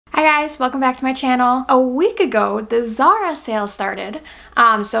Hi guys, welcome back to my channel. A week ago, the Zara sale started.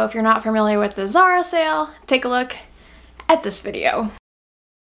 So if you're not familiar with the Zara sale, take a look at this video.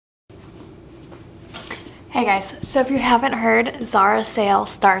 Hey guys, so if you haven't heard, Zara sale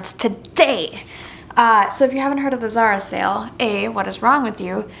starts today. So if you haven't heard of the Zara sale, A, what is wrong with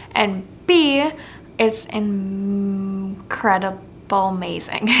you? And B, it's incredible,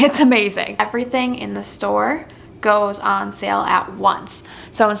 amazing. It's amazing. Everything in the store goes on sale at once.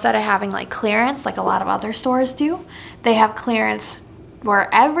 So instead of having like clearance like a lot of other stores do, they have clearance where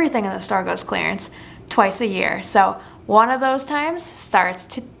everything in the store goes clearance twice a year. So one of those times starts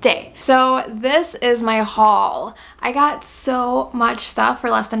today. So this is my haul. I got so much stuff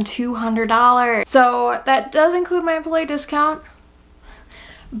for less than $200. So that does include my employee discount,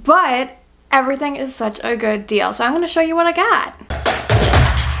 but everything is such a good deal. So I'm going to show you what I got.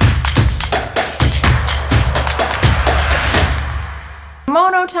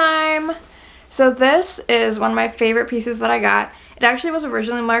 Kimono time. So this is one of my favorite pieces that I got. It actually was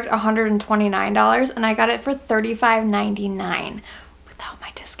originally marked $129 and I got it for $35.99 without my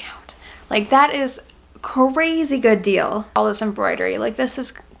discount. Like, that is crazy good deal. All this embroidery, like, this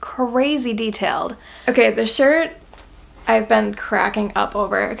is crazy detailed. Okay, the shirt I've been cracking up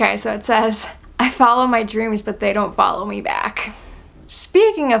over. Okay, so it says, I follow my dreams but they don't follow me back.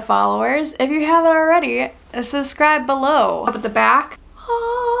 Speaking of followers, if you haven't already, subscribe below. Up at the back,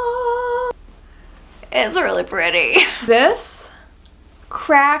 it's really pretty. This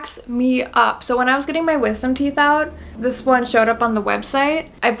cracks me up. So when I was getting my wisdom teeth out, this one showed up on the website.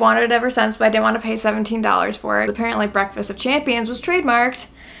 I've wanted it ever since, but I didn't want to pay $17 for it. Apparently Breakfast of Champions was trademarked,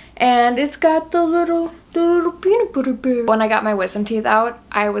 and it's got the little peanut butter bear. When I got my wisdom teeth out,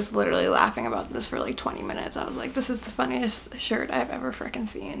 I was literally laughing about this for like 20 minutes. I was like, this is the funniest shirt I've ever freaking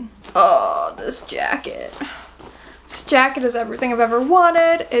seen. Oh, this jacket. This jacket is everything I've ever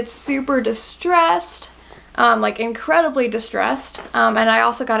wanted. It's super distressed, like incredibly distressed. And I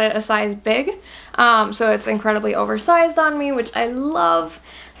also got it a size big, so it's incredibly oversized on me, which I love.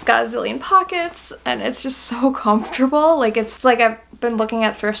 It's got a zillion pockets and it's just so comfortable. Like, it's like I've been looking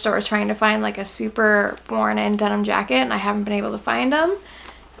at thrift stores trying to find like a super worn in denim jacket and I haven't been able to find them.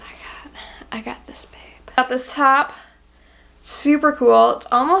 I got this babe. Got this top, super cool. It's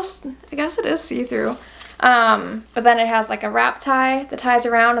almost, I guess it is see-through. But then it has like a wrap tie that ties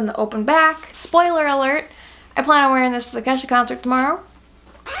around and the open back. Spoiler alert, I plan on wearing this to the Keke concert tomorrow.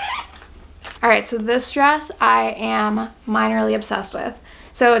 Alright, so this dress I am minorly obsessed with.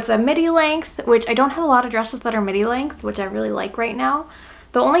 So it's a midi length, which I don't have a lot of dresses that are midi length, which I really like right now.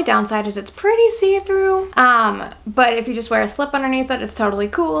 The only downside is it's pretty see-through, but if you just wear a slip underneath it, it's totally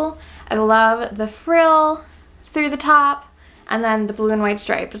cool. I love the frill through the top, and then the blue and white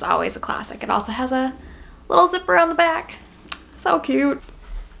stripe is always a classic. It also has a little zipper on the back. So cute.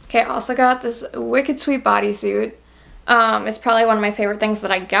 Okay, I also got this wicked sweet bodysuit. It's probably one of my favorite things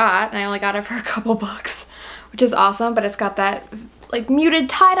that I got, and I only got it for a couple bucks, which is awesome, but it's got that like muted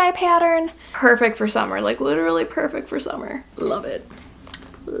tie-dye pattern. Perfect for summer, like literally perfect for summer. Love it.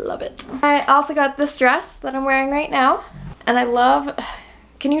 Love it. I also got this dress that I'm wearing right now, and I love,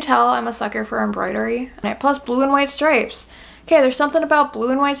 can you tell I'm a sucker for embroidery? Plus blue and white stripes. Okay, there's something about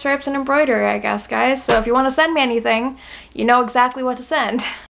blue and white stripes and embroidery, I guess, guys. So if you want to send me anything, you know exactly what to send.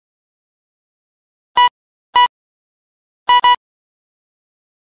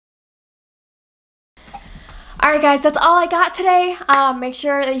 Alright guys, that's all I got today. Make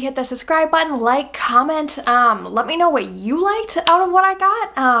sure that you hit the subscribe button, like, comment. Let me know what you liked out of what I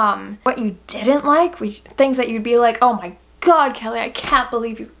got. What you didn't like, things that you'd be like, oh my god, Kelly, I can't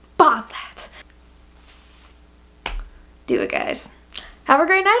believe you bought that. Do it, guys. Have a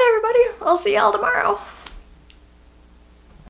great night, everybody. I'll see y'all tomorrow.